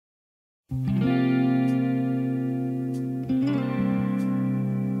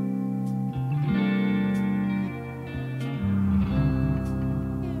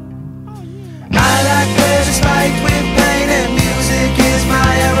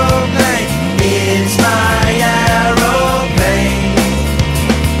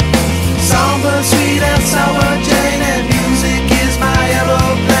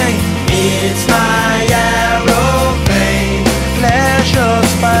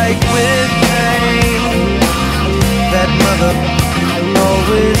spiked with pain. That mother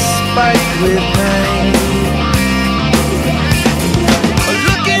always spiked with pain.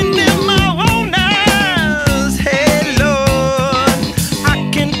 Looking in my own eyes, hey Lord, I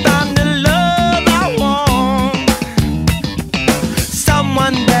can find the love I want.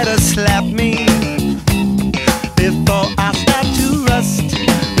 Someone better slap me before I start to rust,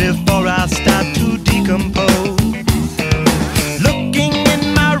 before I start to decompose. Looking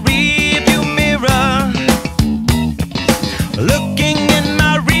in my rearview mirror, looking in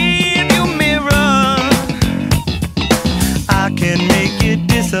my rearview mirror, I can make it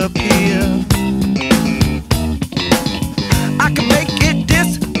disappear. I can make it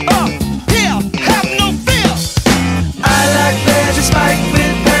disappear. Have no fear. I like pleasure spiked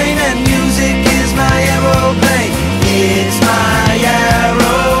with pain, and music is my aeroplane. It's my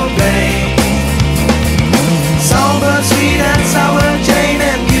aeroplane. Somber, sweet and sour Jane,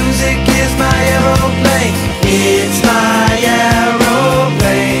 and music is my aeroplane. It's my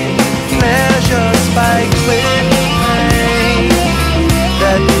aeroplane. Pleasure spiked with pain.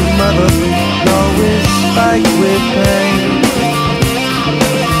 That mother always spiked with pain.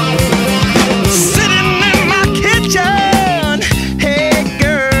 Sitting in my kitchen, hey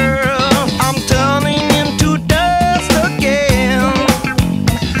girl, I'm turning into dust again.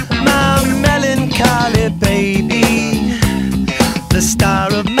 My melancholy baby, the star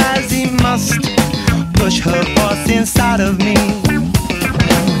of Mazzy must push her voice inside of me.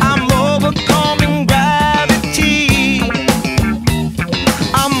 I'm overcoming gravity.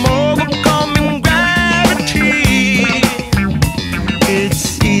 I'm overcoming gravity.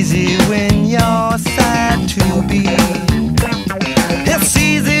 It's easy when you're sad to be. It's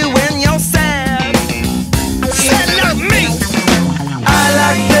easy when you're sad. Sad like me. I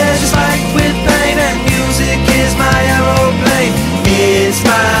like pleasure spiked with pain, and music is my aeroplane. It's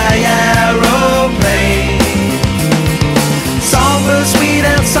my aeroplane. Somber, sweet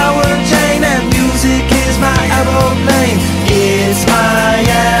and sour Jane, and music is my aeroplane. It's my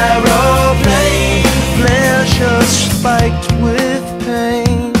aeroplane. Pleasure spiked with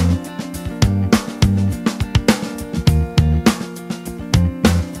pain.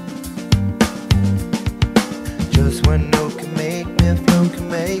 Just one note can make me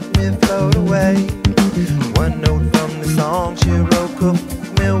float away. One note from the song she wrote could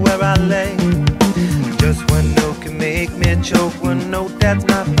put me where I lay. Just one note can make me choke. One note that's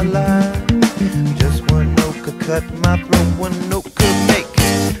not a lie. Just one note could cut my throat. One note could make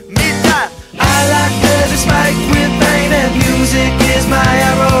me die. I like pleasure spiked with pain, and music is my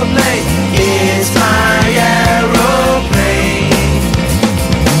aeroplane. It's my aeroplane.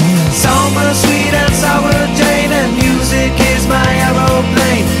 Somber, sweet and sour Jane, and music is my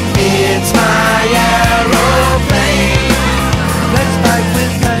aeroplane. It's my aeroplane. Let's fight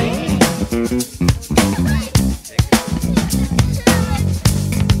with pain.